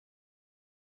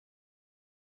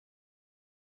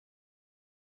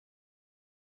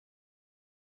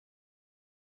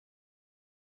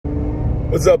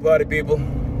What's up, party people?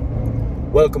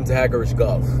 Welcome to Hackerish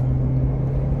Golf.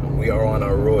 We are on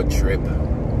a road trip.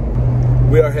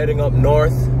 We are heading up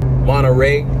north,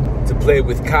 Monterey, to play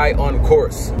with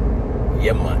Kyoncourse.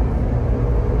 Yeah,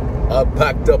 man. All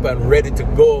packed up and ready to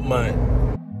go, man.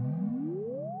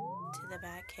 To the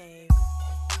back cave.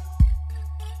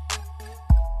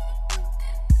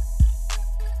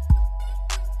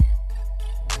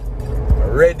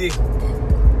 Ready?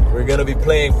 We're gonna be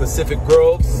playing Pacific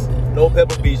Groves. No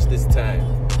Pebble Beach this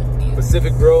time.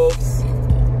 Pacific Groves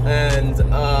and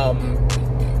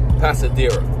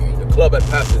Pasadera. The club at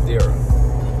Pasadera.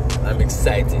 I'm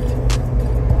excited.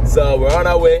 So we're on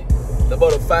our way. It's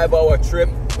about a 5-hour trip.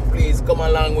 Please come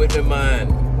along with me, man,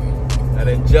 and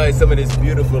enjoy some of this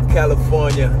beautiful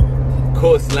California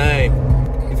coastline.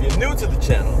 If you're new to the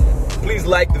channel, please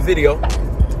like the video,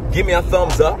 give me a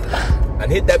thumbs up, and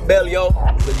hit that bell, yo,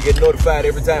 so you get notified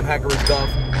every time Hackerish Golf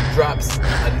drops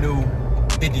a new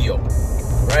video.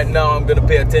 Right now, I'm gonna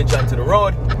pay attention to the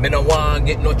road. I don't want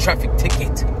to get no traffic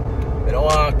ticket. I don't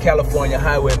want California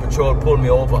Highway Patrol pull me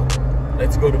over.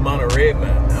 Let's go to Monterey,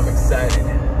 man. I'm excited.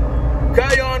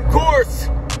 Kyoncourse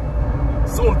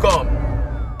soon come.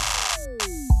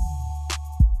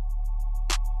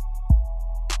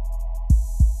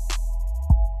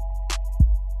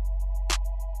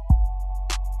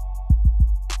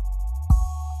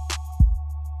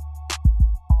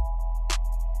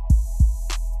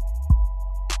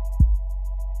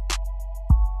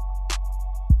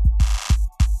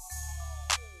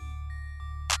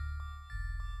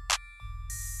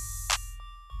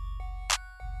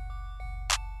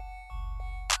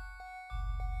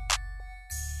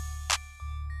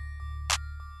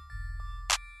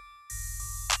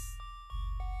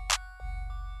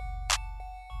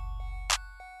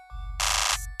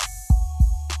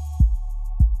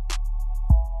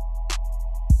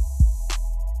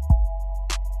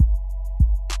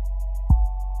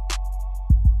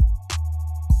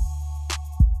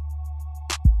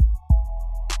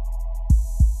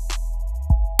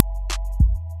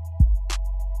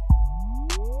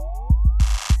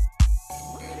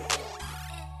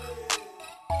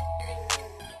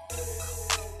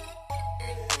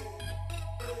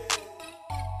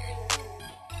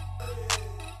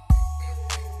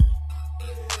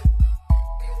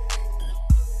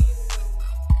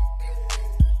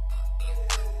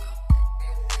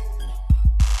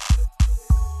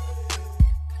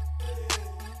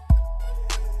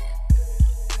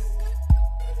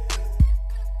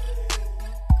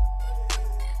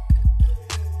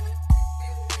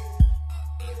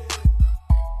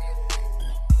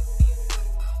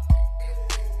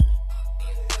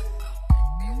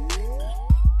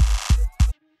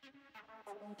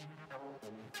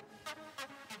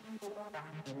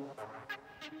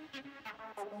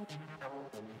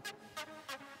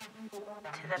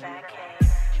 To the back cave.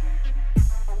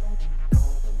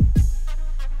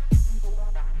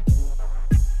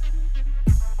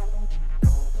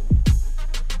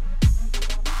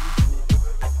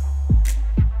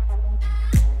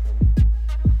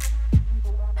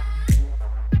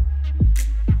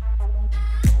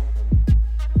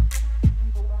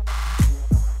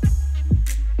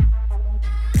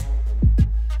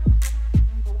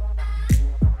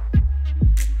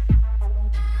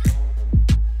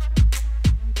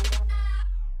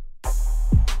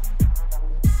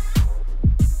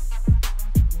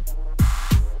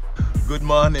 Good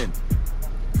morning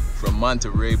from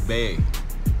Monterey Bay.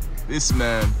 This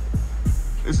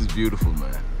is beautiful,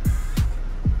 man.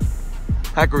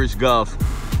 Hackerish Golf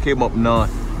came up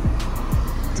north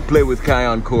to play with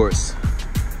Kyoncourse.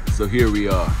 So here we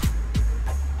are.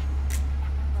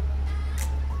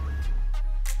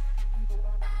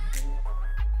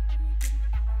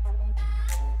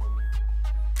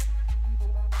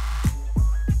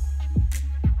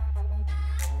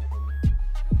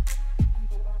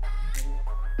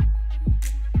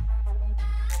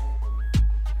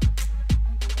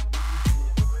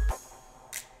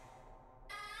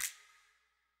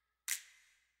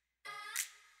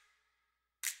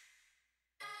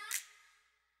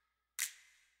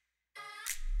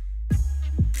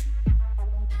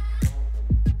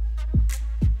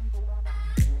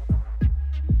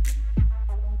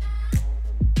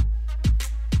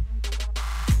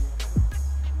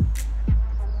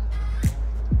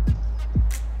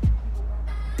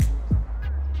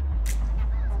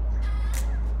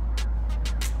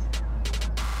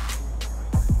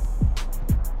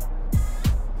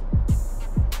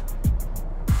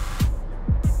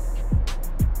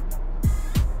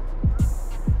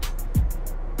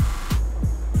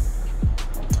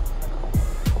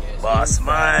 Boss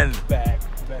man. Back.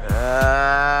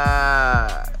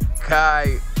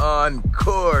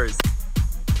 Kyoncourse.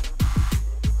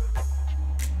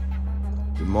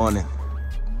 Good morning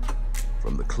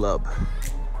from the club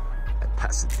at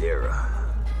Pasadera.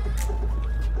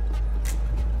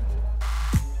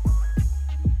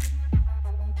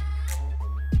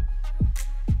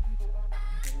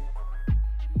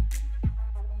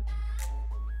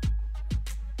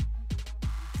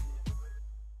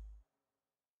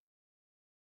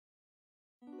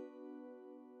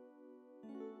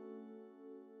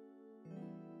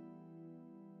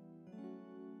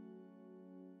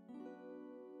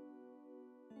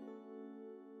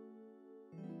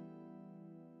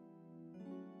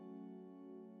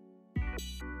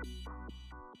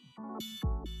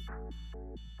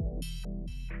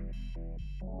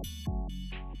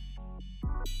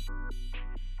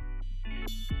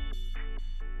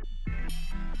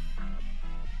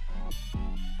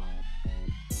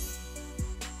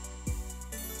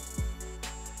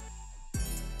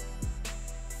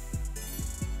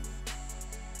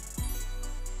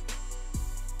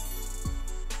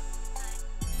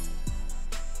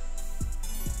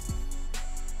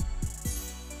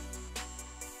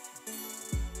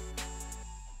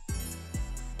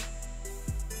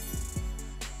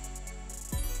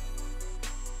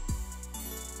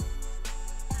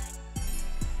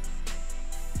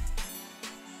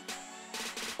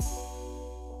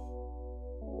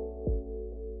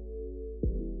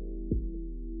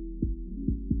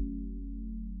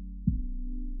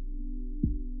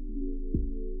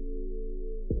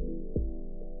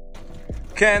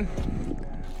 Ken,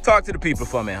 talk to the people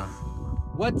for me, huh?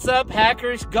 What's up,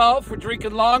 Hackerish Golf? We're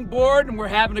drinking longboard and we're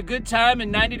having a good time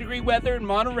in 90-degree weather in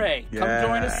Monterey. Come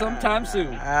join us sometime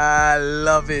soon. I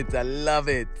love it. I love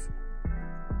it.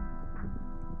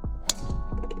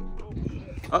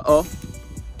 Uh-oh.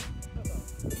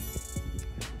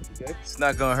 It's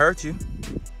not gonna hurt you.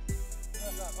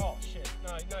 Oh, shit.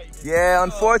 No, yeah,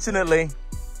 unfortunately.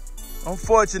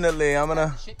 Unfortunately, I'm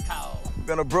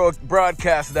gonna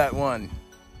broadcast that one.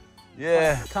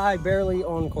 Yeah. Kai barely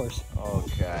on course.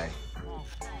 Okay.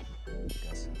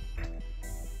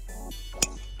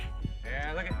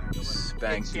 Yeah, look at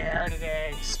spanked it. Jer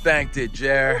today. Spanked it,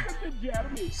 Jer.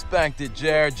 Spanked it,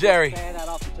 Jer. Jerry, That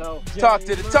off the toe. talk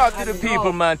to the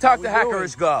people, man. Talk to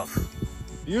Hackerish Golf.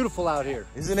 Beautiful out here.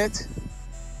 Isn't it?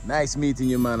 Nice meeting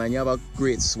you, man, and you have a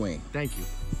great swing. Thank you.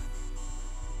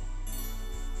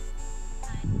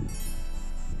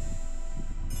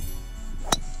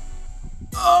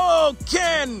 Oh,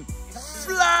 Ken!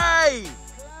 Fly!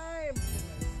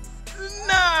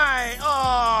 Nice!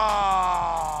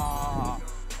 Oh!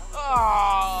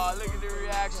 Oh, look at the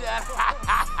reaction.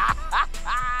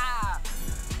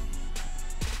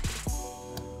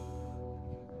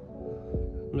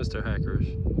 Mr.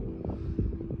 Hackerish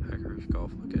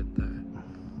Golf, look at that.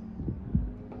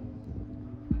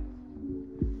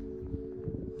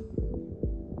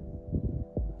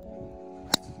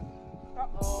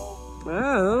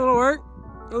 That'll work.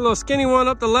 A little skinny one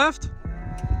up the left.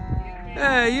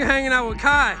 Hey, you hanging out with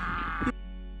Kai.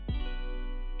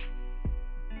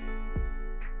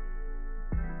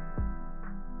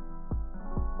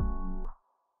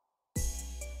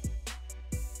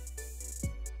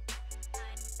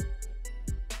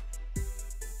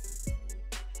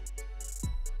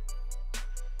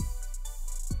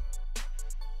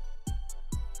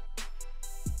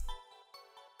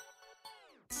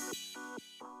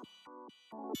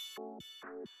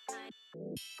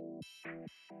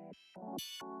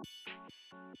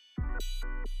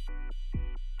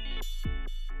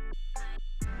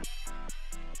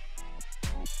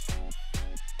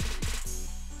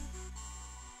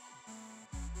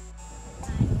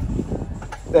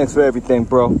 Thanks for everything,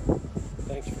 bro.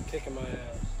 Thanks for kicking my ass.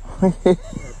 I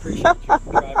appreciate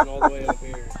you driving all the way up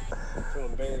here to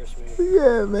embarrass me.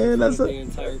 Yeah, man. That's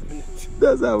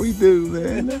how we do,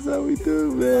 man. That's how we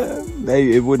do, man.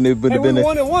 Hey, it wouldn't have been. Hey, we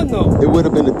won and one though. It would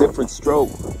have been a different stroke,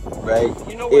 right?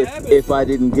 You know what happened? If I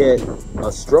didn't get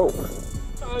a stroke.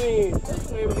 I mean, that's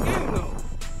the name of the game though.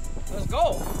 Let's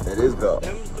go. It is go.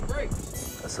 Them's the breaks.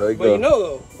 That's how it But go. you know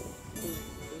though,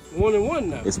 it's 1 and 1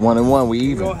 now. It's 1 and 1. We We're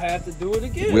even. gonna have to do it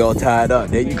again. We all tied up.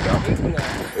 There you go.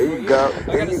 There you go.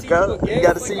 There you go. You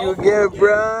gotta see you again,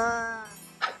 bro.